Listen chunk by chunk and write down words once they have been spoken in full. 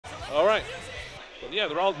All right. But yeah,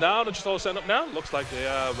 they're just all setting up now. Looks like they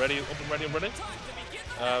are ready, up and ready and running.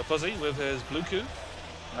 Fuzzy with his blue Q,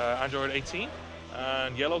 Android 18,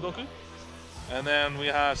 and yellow Goku. And then we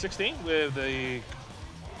have 16 with the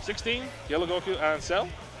 16, yellow Goku, and Cell.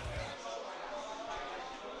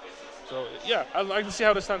 So yeah, I'd like to see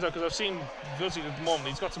how this stands out because I've seen Fuzzy at the moment.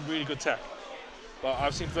 He's got some really good tech. But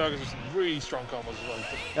I've seen Fergus with some really strong combos as well.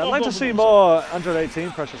 Yeah, I'd like to see more Android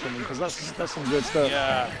 18 pressure from him because that's some good stuff.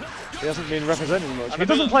 Yeah. He hasn't been representing much. He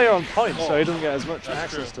doesn't play on point, so he doesn't get as much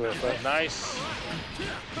access to it. But nice.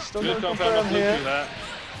 He's still good confirm here. There.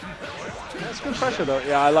 That's good pressure though.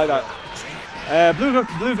 Yeah, I like that.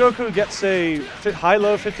 Blue Goku gets a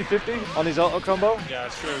high-low 50-50 on his auto combo. Yeah,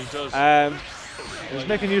 it's true, he does. He's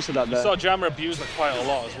making use of that there. I saw Jammer abuse it quite a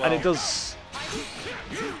lot as well. And it does.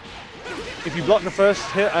 If you block the first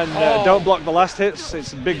hit and don't block the last hits,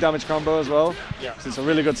 it's a big damage combo as well. Yeah. So it's a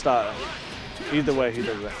really good starter. Either way, he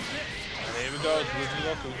does it. And here we go.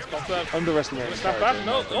 It's confirmed. Underestimating. Step back?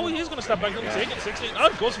 No. Oh, he is going to step back. Doesn't take it. 16. Oh,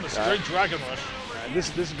 it goes from a straight Dragon Rush. This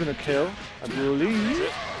is going to kill, I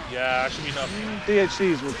believe. Yeah, should be enough.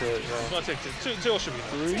 DHCs will kill it. I'm going to take two should be enough.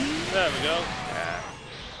 3. There we go. Yeah.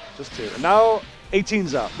 Just 2. And now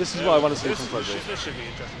 18's up. This is what I want to see from Fuzzy. This should be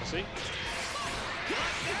interesting to see.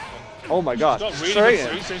 Oh my god. Really straight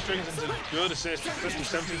in. Strings into good assist. 50,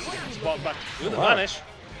 70, spot back. With the vanish.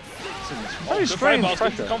 Very strange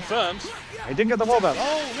pressure. Confirmed. He didn't get the wall bounce.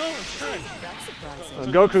 Oh no, it's strange.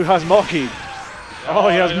 And Goku has more ki. Oh,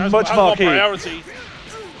 he has much more ki. Priority. Here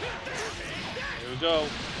we go.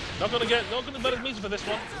 Not gonna get better meter for this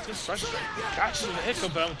one. It's just pressure. Catches the hit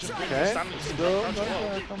confirmed. Just standing.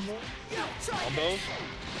 Combos.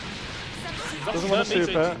 Doesn't want to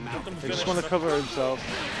super. He just want to cover himself.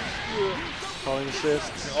 Calling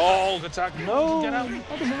assists. Oh, good attack. No. Get out.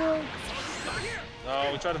 That doesn't work.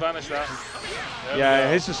 No, we tried to vanish that.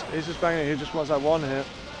 Yeah, he's just banging it. He just wants that one hit.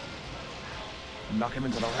 Knock him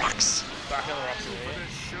into the rocks. Back in the rocks.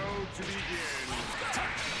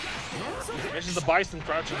 This is the Bison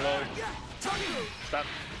crouching low. Stand.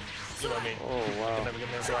 You know what I mean? Oh wow. Never get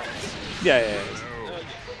near right. Yeah.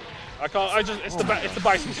 I can't. It's the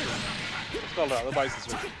Bison swing. It's called that. The Bison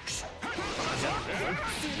swing.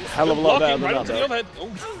 Hell of a lot better than right that. Oh.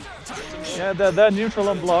 Yeah, they're neutral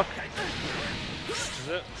on block. This is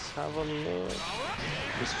it. Let's have a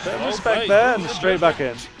look. Respect there and straight back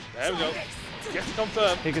in. There we go. Get to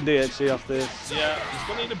confirm. He can DHC off this. Yeah, he's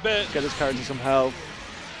gonna need a bit. Get his character some health.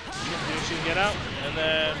 She can get out and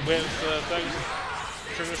then wait for Fergus to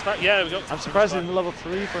trigger the strike. Yeah, there we go. I'm surprised he's in level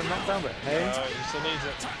 3 for a knockdown, but hey. He still needs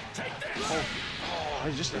it. Oh,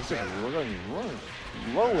 he's just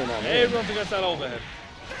rolling on him. Everyone forgets that overhead.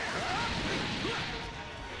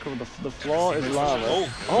 The floor is lava.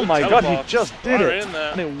 Oh my god, he just did it.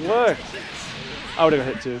 And it worked. I would have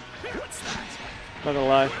hit 2. Not gonna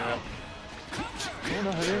lie. Yeah. Oh,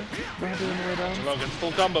 no heavy. No heavy on the way down. Logan,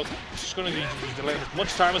 full combo. Just going to be delaying as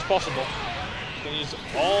much time as possible. Going to use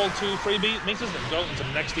all 2 free meters and go into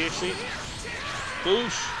the next DHC.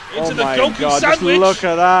 Boosh. Into the Goku god, sandwich. Just look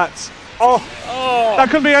at that. Oh, that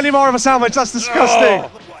couldn't be any more of a sandwich. That's disgusting.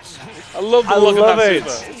 I love the look of that it.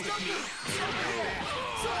 super.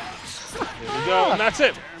 Here we go, and that's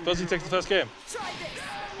it. Fuzzy takes the first game.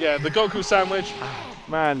 Yeah, the Goku sandwich.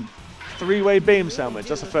 Man. 3-way beam sandwich.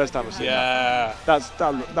 That's the first time I've seen that.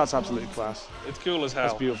 That's absolutely class. It's cool as hell.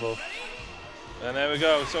 That's beautiful. And there we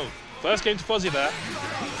go. So first game to Fuzzy there.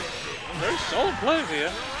 Very solid play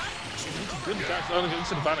here. Good attack.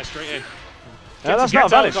 Into the vanish straight in. Yeah, that's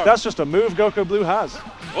not vanish. That's just a move Goku Blue has.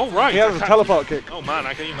 Oh right. He has a teleport kick. Oh man,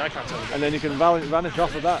 I can't teleport. And then you can vanish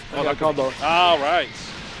off of that. Oh, that combo. Ah right.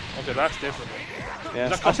 Okay, that's different.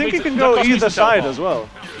 Yeah. I think you can go either side as well.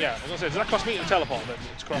 Yeah, I was gonna say, does that cost me to teleport?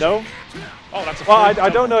 No. Oh, that's a. Well, I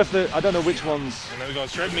don't know if I don't know which ones. And then we go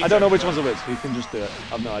straight meter. I don't know which ones are which. You can just do it.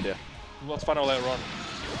 I have no idea. We'll find out later on.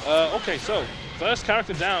 Okay, so first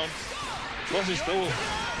character down. Fuzzy still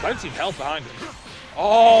plenty of health behind him.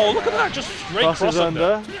 Oh, look at that! Just straight cross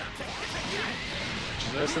under.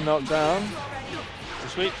 There's a knockdown. Too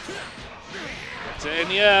sweet. That's it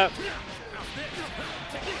in, yeah.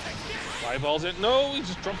 Eyeballs it. No, he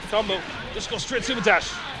just dropped the combo. Just go straight super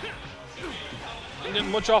dash. Didn't get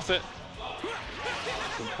much off it.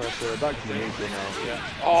 Some pressure. Back to the neutral now. Yeah.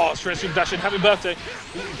 Oh, straight super dash in. Happy birthday.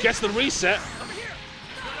 Gets the reset.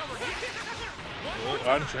 Oh,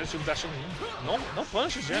 and straight super dash in. No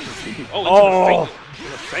punishes yet. Oh,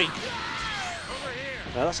 it's a fake.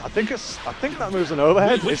 No, I think that move's an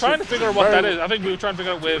overhead. We're trying to figure out what that is. I think we were trying to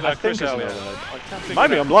figure out with Chris earlier. It might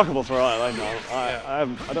be unblockable for all I know.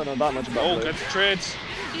 I don't know that much about it. Oh, good trades.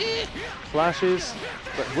 Flashes,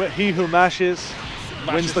 but he who mashes.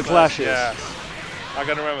 wins the first. clashes. Yeah, I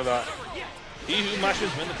gotta remember that. He who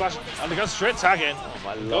mashes wins the clash. And they got straight tag in. Oh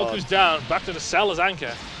my lord. Goku's down, back to the cell as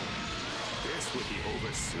anchor.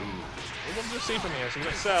 What do you see from here? So we're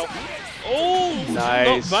gonna sell. Oh,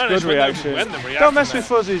 nice. Good reaction. Don't mess with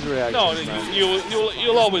Fuzzy's reaction. No,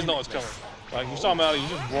 you'll always know it's coming. Like you saw him earlier, he's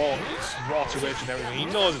just raw to it and everything. He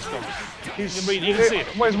knows it's coming. You can see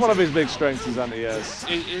it. Well, it's one of his big strengths is anti-airs.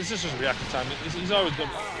 It's just his reaction time. He's always got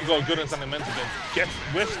good understanding mental game. Get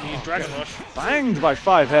whiffed, he's Dragon Rush. Banged by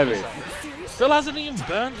 5 heavy. Still hasn't even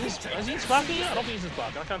burned his. Has he sparking yet? I don't think he's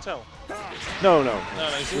sparking. I can't tell. No.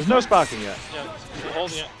 There's no sparking yet. Yeah, he's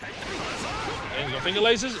holding it. And he's got finger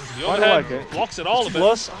lasers into the I overhead. like it. Blocks it all a bit.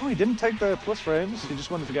 Plus, he didn't take the plus frames. He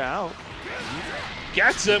just wanted to get out.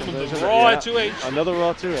 Gets him with the raw 2H. Another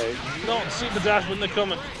raw 2H. Not super dash when they're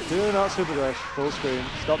coming. Do not super dash. Full screen.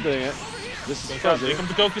 Stop doing it. This is Here comes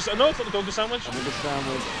the Goku. No, it's not the Goku sandwich. Another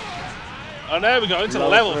sandwich. And there we go, into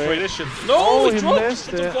level 3. This should. No, he dropped. Missed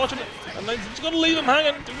it's it. unfortunate. And then he's got to leave him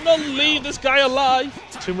hanging. Do not leave this guy alive.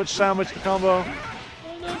 Too much sandwich to combo. Oh,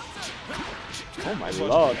 no. Oh my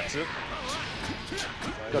lord.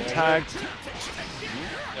 Got tagged.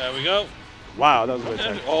 There we go. Wow, that was a weird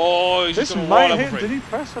tag. Oh, he's This just going to might roll hit. over Did he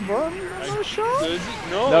press a button? I'm not sure.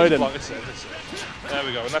 No, he didn't. It's it. There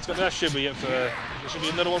we go. And that should be it for. There should be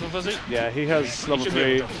another one for Fuzzy. Yeah, he has level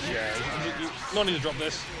 3. Yeah, no need to drop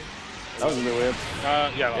this. That was a bit weird.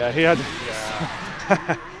 Yeah, he had.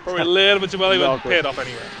 Yeah. Probably a little bit too early, but paid off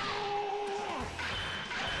anyway.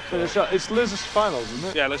 So it's losers finals, isn't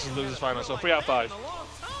it? Yeah, this is losers final. So 3 out of 5.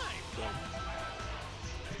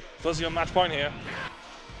 Fuzzy on match point here.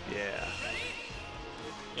 Yeah.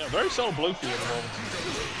 Yeah, very solid blue for you at the moment.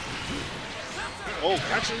 Oh,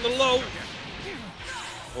 catching the low.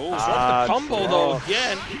 Oh, drops the combo though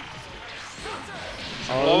again.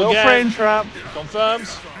 Oh, little frame trap.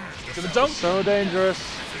 Confirms. To the dunk. So dangerous.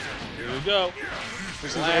 Here we go.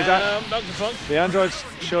 This is the android's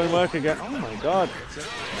showing work again. Oh my god.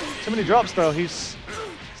 Too many drops though. He's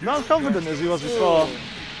not as confident as he was before. 2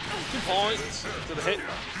 points to the hit.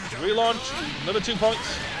 Relaunch. Another 2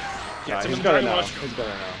 points. Right, he's got it now. He's got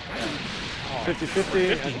it now.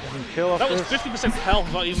 50-50 and can kill off that was this. 50%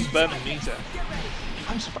 health, not even burning meter.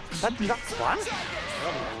 I'm surprised. Did that clash?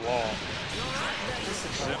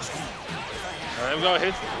 There we go,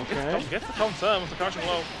 hit. Okay. Get the confirm with the crouching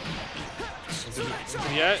low.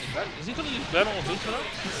 Yeah, is he going to use burn on boots for that?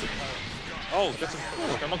 Oh, gets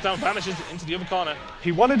him. Knockdown vanishes into the other corner.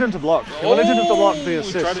 He wanted him to block. He wanted him to block the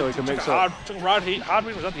assist so he could mix up. Took a hard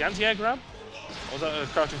read. Was that the anti-air grab? Or was that a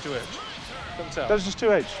crouching 2H? Couldn't tell. That was just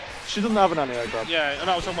 2H. She doesn't have an anti-air grab. Yeah,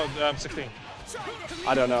 no, I was talking about 16.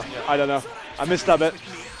 I don't know. Yeah. I don't know. I missed that bit.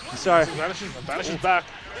 I'm sorry. Vanishes back.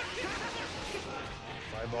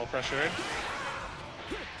 Fireball pressure in.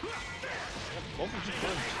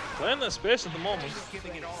 Playing that space at the moment.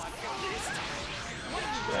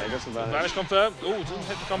 Yeah, he gets the vanish. Vanish confirmed. Oh, doesn't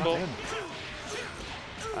hit the combo.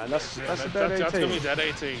 And that's a dead 18. That's going to be dead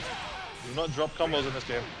 18. Do not drop combos in this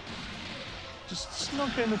game. Just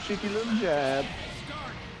snuck in a cheeky little jab.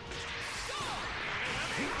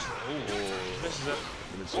 This is it.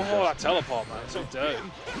 Oh, that teleport, man. It's so dirty.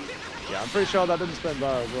 Yeah, I'm pretty sure that didn't spend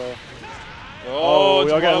bar as well. Oh,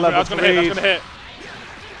 we are getting level 3. That's going to hit.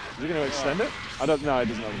 Is he going to extend it? I don't know. He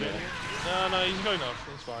doesn't have it. No, he's going off.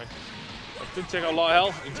 It's fine. That did take a lot of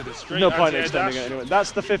health into the straight. No point in extending it anyway.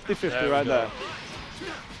 That's the 50-50 right there.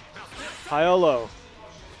 High or low.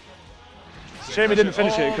 Shame he didn't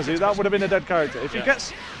finish it because that would have been a dead character. If he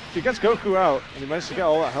gets Goku out and he manages to get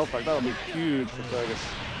all that health back, that would be huge for Fergus.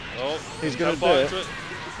 Oh, he's going to do it.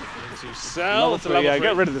 To sell. Level 3, yeah,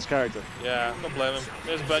 get rid of this character. Yeah, don't blame him.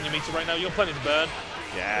 There's a burn your meter right now. You're plenty to burn.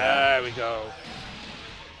 Yeah. There we go.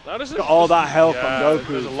 Now this is got all that health from Goku.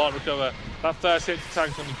 There's a lot to recover. That first hit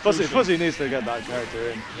tank's going to be crucial. Fuzzy needs to get that character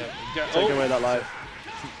in. Yeah. Take away that life.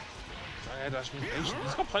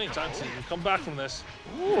 He's got plenty of time to come back from this.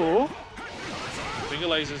 Ooh. Finger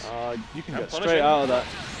lasers. You can get straight out of that.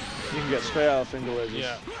 You can get straight out of finger lasers.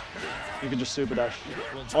 Yeah. You can just super dash.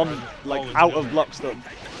 Out of block stuff.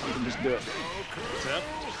 You can just do it.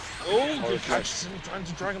 Oh, good catch. Trying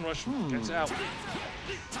to Dragon Rush. Gets it out.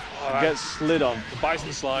 Gets slid on. The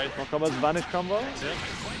Bison slide. Mokoma's vanish combo. That's it.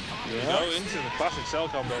 Yeah. Go into the classic cell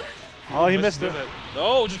combo. Oh, he missed it.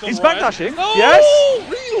 No, just he's backdashing. Oh, yes.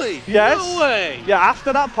 Really? Yes. No way. Yeah,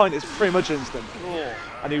 after that point, it's pretty much instant. Oh.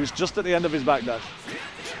 And he was just at the end of his backdash.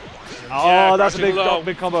 Yeah, oh, that's a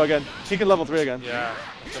big combo again. He can level 3 again. Yeah,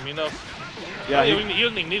 that's gonna be enough. Yeah, you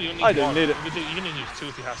didn't need it. I didn't need it. You can use 2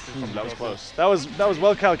 if he has to. That was close. That was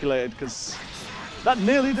well calculated because that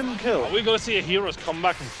nearly didn't kill. Are we going to see a hero's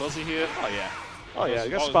comeback from Fuzzy here? Oh yeah. Oh yeah, he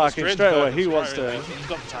got sparking straight away. He wants to. He's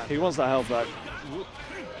got the time. He wants that health back. Is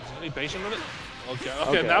he patient with it?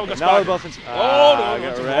 Okay, now we got now sparking. we're both in. Oh,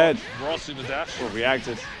 no, got red. Raw super dash. Oh,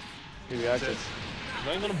 reacted. He reacted.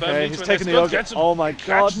 Okay, he's taking the yoga. Oh my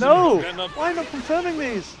god, no! Why not confirming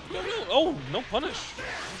these? Oh, no punish.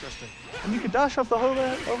 Interesting. And you can dash off the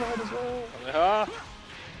overhead as well.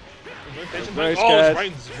 Very scared.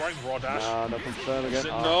 scared. Right raw dash. No confirm again.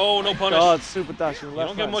 No punish. God, super dash in the left.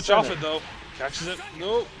 You don't get much off it though. Catches it.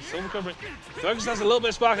 No, still recovering. Fergus has a little bit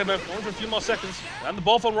of spark in there. Only for a few more seconds. And the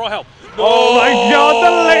ball from raw help. Oh my god,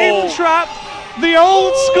 the lane trap! The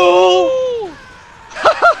old school!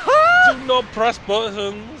 Do not press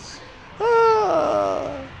buttons.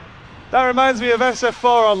 That reminds me of SFO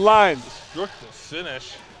online. Destructive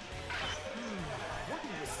finish.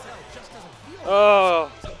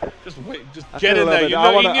 Oh, just wait, just get in there. You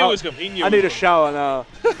know, he knew it was coming. I need a shower now.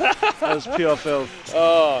 That was pure filth.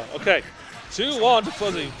 Oh, okay. 2-1 to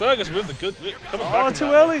Fuzzy. Fergus with the good. Coming back. Oh,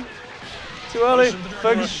 too early. Too early.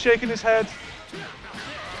 Fergus is shaking his head.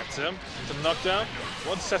 Gets him into the knockdown.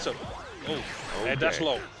 One setup. Oh, head dash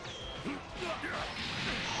low.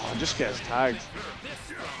 Oh, just gets tagged.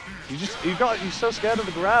 You're so scared of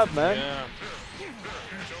the grab, man. Yeah.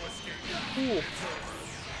 Ooh.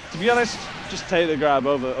 To be honest, just take the grab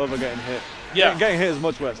over getting hit. Yeah. Getting hit is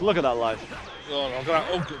much worse. Look at that life. Oh,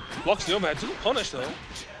 blocks the overhead. Doesn't punish though.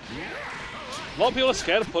 A lot of people are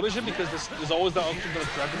scared of punishing because there's always that option for the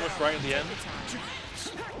Dragon Rush right at the end.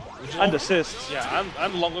 And assists. Yeah,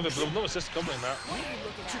 and along with it, but no assist accompanying that.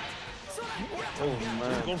 Oh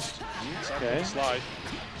man. Okay. Slide.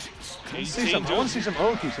 I want to see some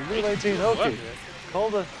Oki, some real 18 Oki.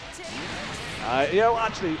 Calder. Yeah, well,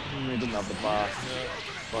 actually, he doesn't have the bar. Yeah.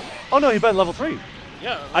 But, oh no, he bent level 3.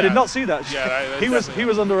 Yeah. I did not see that. Yeah, he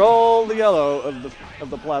was under all the yellow of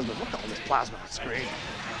the plasma. Look at all this plasma on the screen.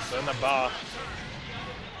 Burn the bar.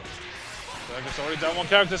 Fergus already down one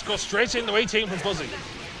character. Let's go straight into 18 from Fuzzy.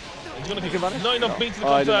 He's going to pick not enough beat to the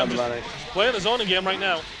confirm. Just playing his own game right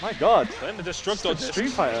now. My god. Playing the Destructo disc. Street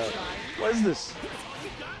Fighter. What is this?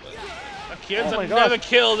 That kid's never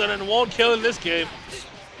killed and then won't kill in this game.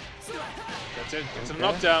 That's it. It's a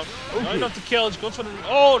knockdown. Not enough to kill. Just goes for the.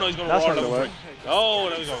 Oh no, he's going to raw level 3. Oh,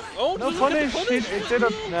 there we go. Oh, no punish. It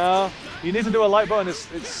didn't. No. You need to do a light button.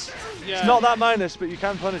 It's not that minus, but you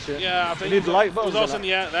can punish it. Yeah, I think you need light buttons. Also in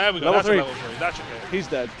the air. There we go. Level 3. Level 3. That's okay. He's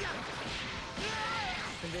dead.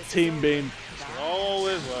 Team beam.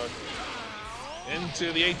 Always work.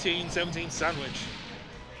 Into the 18-17 sandwich.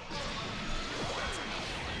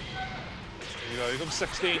 There you go. Here comes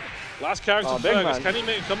 16. Last character for Fergus. Can he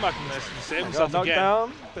make a comeback from this and save himself again?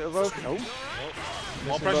 Knockdown. Bit of open. Oh.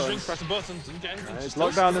 More pressure strings, press the buttons, didn't get anything. He's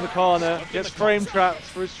locked down in the corner, gets frame trapped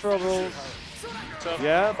for his troubles.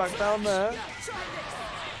 Yeah, back down there.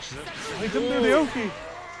 He couldn't do the Oki.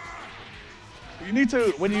 You need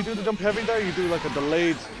to, when you do the jump heavy there, you do like a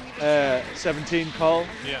delayed 17 call,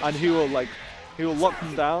 and he will lock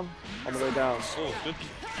them down on the way down. Oh, good.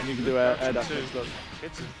 And you can do air dash.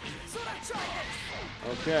 Hits him.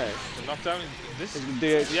 Okay. The knockdown. This is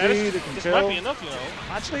DHC, this might be enough, you know.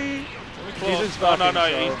 Actually, he's in sparking. No,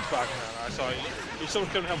 he's sparking now. I saw it. If someone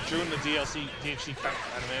couldn't help during the DHC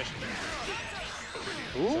animation.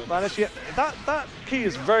 Ooh, vanish. Yeah, that key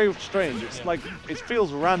is very strange. It's like it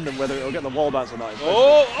feels random whether it'll get the wall bounce or not.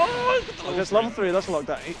 It's level 3. That's locked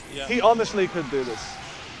down. He honestly could do this.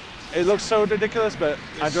 It looks so ridiculous, but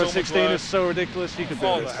Android 16 is so ridiculous. He could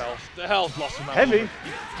do this. The health lost him. Heavy.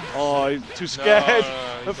 Oh, he's too scared.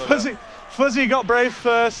 Fuzzy got brave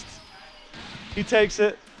first. He takes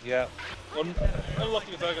it. Yeah.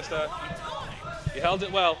 Unlucky Fergus there. He held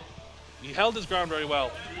it well. He held his ground very well.